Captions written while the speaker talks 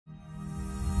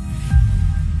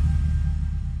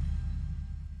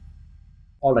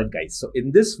Alright guys, so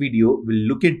in this video, we'll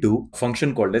look into a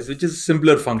function called as, which is a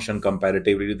simpler function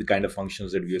comparatively to the kind of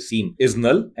functions that we have seen, is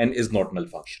null and is not null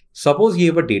function. Suppose you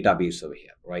have a database over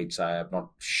here, right? So I'm not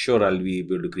sure I'll be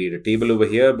able to create a table over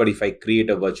here, but if I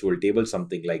create a virtual table,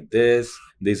 something like this,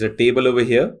 there's a table over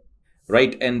here,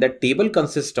 right? And that table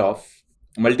consists of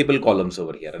multiple columns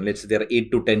over here, and let's say there are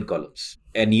 8 to 10 columns,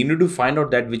 and you need to find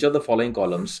out that which are the following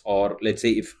columns, or let's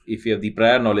say if you have the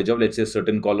prior knowledge of, let's say, a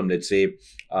certain column, let's say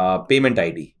payment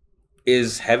ID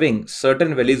is having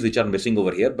certain values which are missing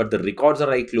over here, but the records are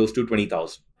like close to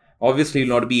 20,000. Obviously,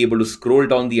 you'll not be able to scroll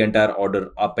down the entire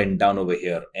order up and down over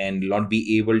here, and you'll not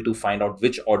be able to find out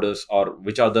which orders, or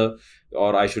which are the,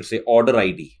 or I should say order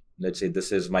ID. Let's say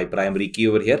this is my primary key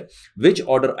over here. Which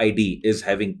order ID is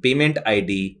having payment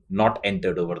ID not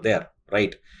entered over there,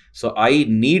 right? So I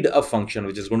need a function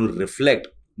which is going to reflect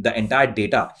the entire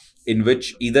data in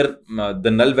which either the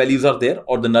null values are there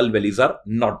or the null values are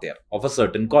not there of a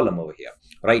certain column over here,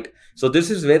 right? So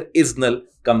this is where is null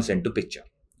comes into picture,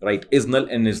 right? Is null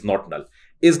and is not null.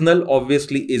 Is null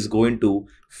obviously is going to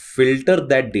filter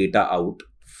that data out,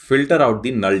 filter out the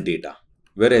null data,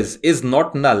 whereas is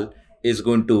not null is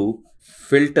going to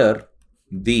filter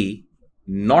the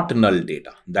not null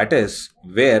data. That is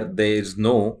where there is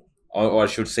no, or I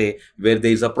should say where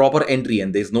there is a proper entry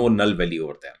and there is no null value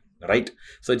over there, right?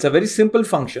 So it's a very simple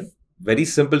function, very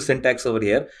simple syntax over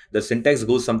here. The syntax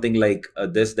goes something like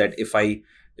this, that if I,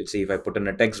 let's say if I put in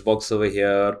a text box over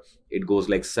here, it goes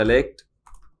like select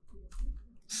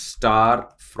star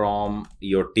from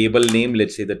your table name.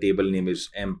 Let's say the table name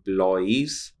is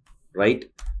employees, right?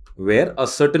 Where a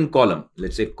certain column,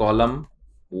 let's say column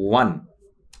 1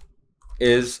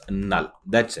 is null.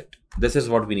 That's it. This is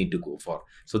what we need to go for.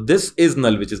 So this is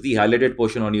null, which is the highlighted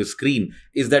portion on your screen,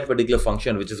 is that particular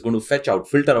function which is going to fetch out,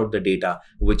 filter out the data,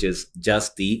 which is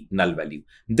just the null value.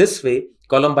 This way,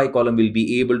 column by column, we'll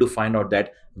be able to find out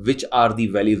that which are the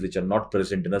values which are not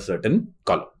present in a certain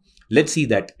column. Let's see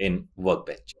that in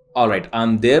Workbench. All right,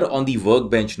 I'm there on the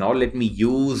Workbench now. Let me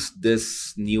use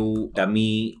this new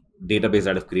dummy database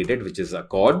that I've created, which is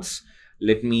Accords.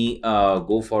 Let me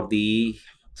go for the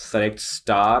select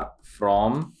star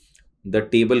from the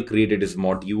table created is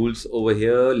modules over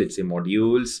here. Let's say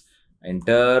modules,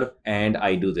 enter, and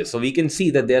I do this. So we can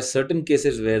see that there are certain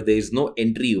cases where there is no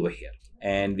entry over here,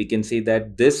 and we can say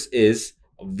that this is,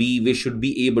 we should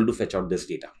be able to fetch out this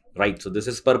data, right? So this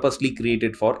is purposely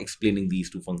created for explaining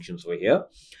these two functions over here.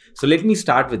 So let me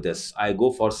start with this. I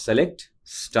go for select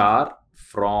star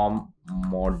from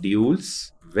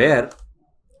modules, where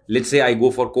let's say I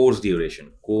go for course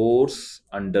duration. Course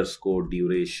underscore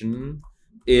duration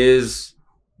is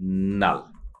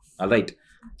null. All right.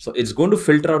 So it's going to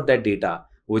filter out that data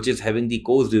which is having the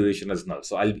course duration as null.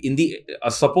 So I'll in the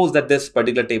suppose that this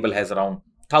particular table has around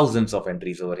thousands of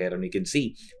entries over here, and you can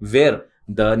see where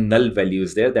the null value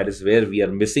is there. That is where we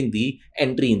are missing the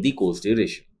entry in the course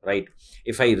duration, right?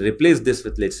 If I replace this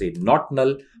with, let's say, not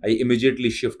null, I immediately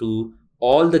shift to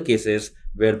all the cases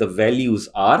where the values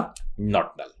are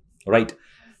not null, right?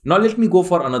 Now let me go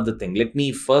for another thing. Let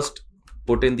me first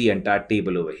put in the entire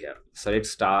table over here. Select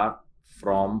star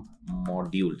from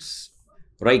modules,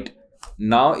 right?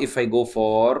 Now if I go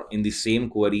for, in the same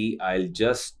query, I'll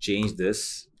just change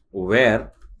this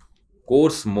where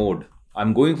course mode,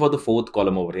 I'm going for the fourth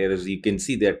column over here. As you can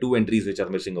see, there are 2 entries which are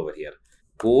missing over here.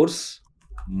 Course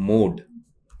mode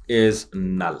is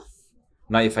null.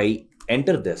 Now if I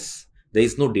enter this, there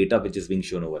is no data which is being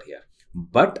shown over here.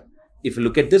 But if you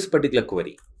look at this particular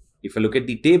query, if you look at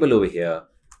the table over here,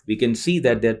 we can see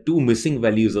that there are 2 missing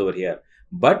values over here.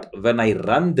 But when I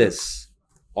run this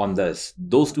on this,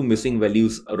 those 2 missing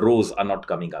values rows are not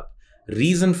coming up.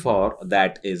 Reason for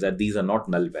that is that these are not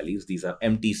null values. These are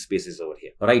empty spaces over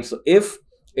here, right? So if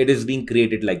it is being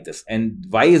created like this, and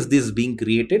why is this being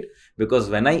created? Because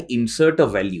when I insert a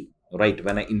value, right?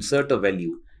 When I insert a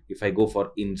value, if I go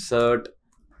for insert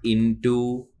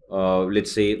into,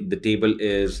 let's say the table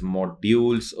is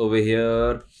modules over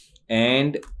here,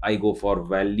 and I go for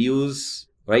values,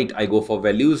 right? I go for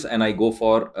values and I go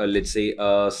for, let's say,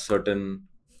 a certain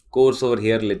course over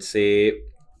here. Let's say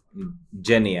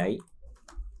Gen AI,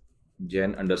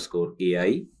 Gen underscore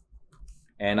AI,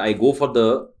 and I go for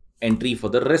the entry for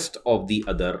the rest of the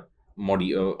other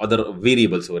module, other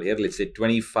variables over here. Let's say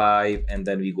 25, and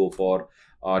then we go for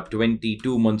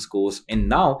 22 months course. And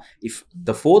now if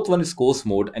the fourth one is course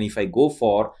mode, and if I go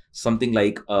for something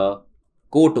like a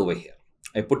quote over here,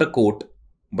 I put a quote,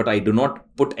 but I do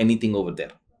not put anything over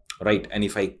there, right? And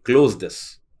if I close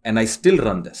this and I still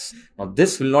run this, now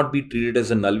this will not be treated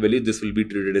as a null value. This will be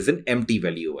treated as an empty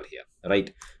value over here,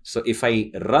 right? So if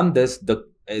I run this,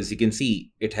 as you can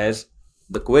see, it has,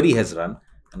 the query has run,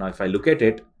 Now if I look at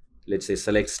it, let's say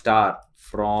select star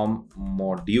from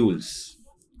modules,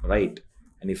 right?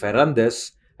 And if I run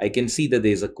this, I can see that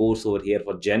there's a course over here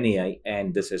for Gen AI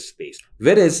and this is space.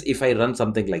 Whereas if I run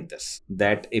something like this,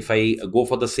 that if I go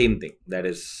for the same thing, that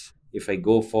is, if I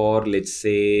go for, let's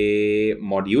say,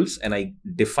 modules, and I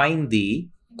define the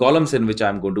columns in which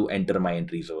I'm going to enter my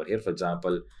entries over here. For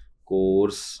example,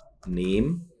 course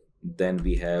name, then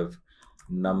we have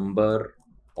number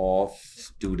of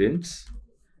students,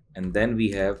 and then we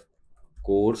have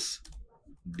course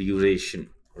duration,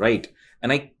 right?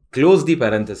 And I close the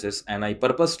parenthesis and I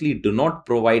purposely do not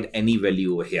provide any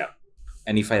value over here.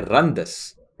 And if I run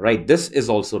this, right, this is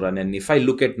also run. And if I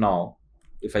look at now,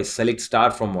 if I select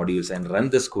star from modules and run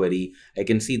this query, I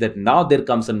can see that now there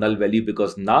comes a null value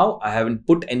because now I haven't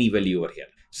put any value over here.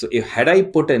 So if had I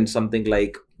put in something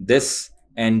like this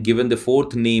and given the fourth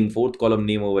column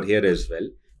name over here as well,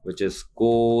 which is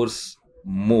course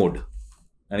mode,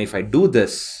 and if I do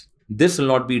this, this will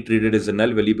not be treated as a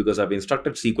null value because I've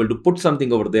instructed SQL to put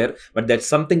something over there, but that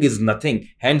something is nothing.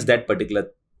 Hence, that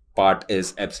particular part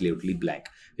is absolutely blank.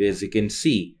 As you can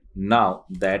see now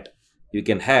that you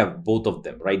can have both of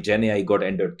them, right? Gen AI got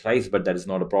entered thrice, but that is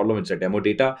not a problem. It's a demo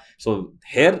data. So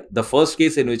here, the first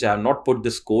case in which I have not put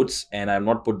this quotes and I have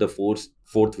not put the fourth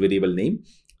variable name,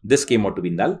 this came out to be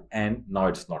null and now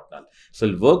it's not null. So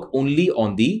it'll work only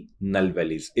on the null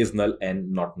values, is null and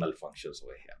not null functions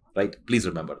over here, right? Please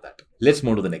remember that. Let's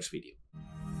move to the next video.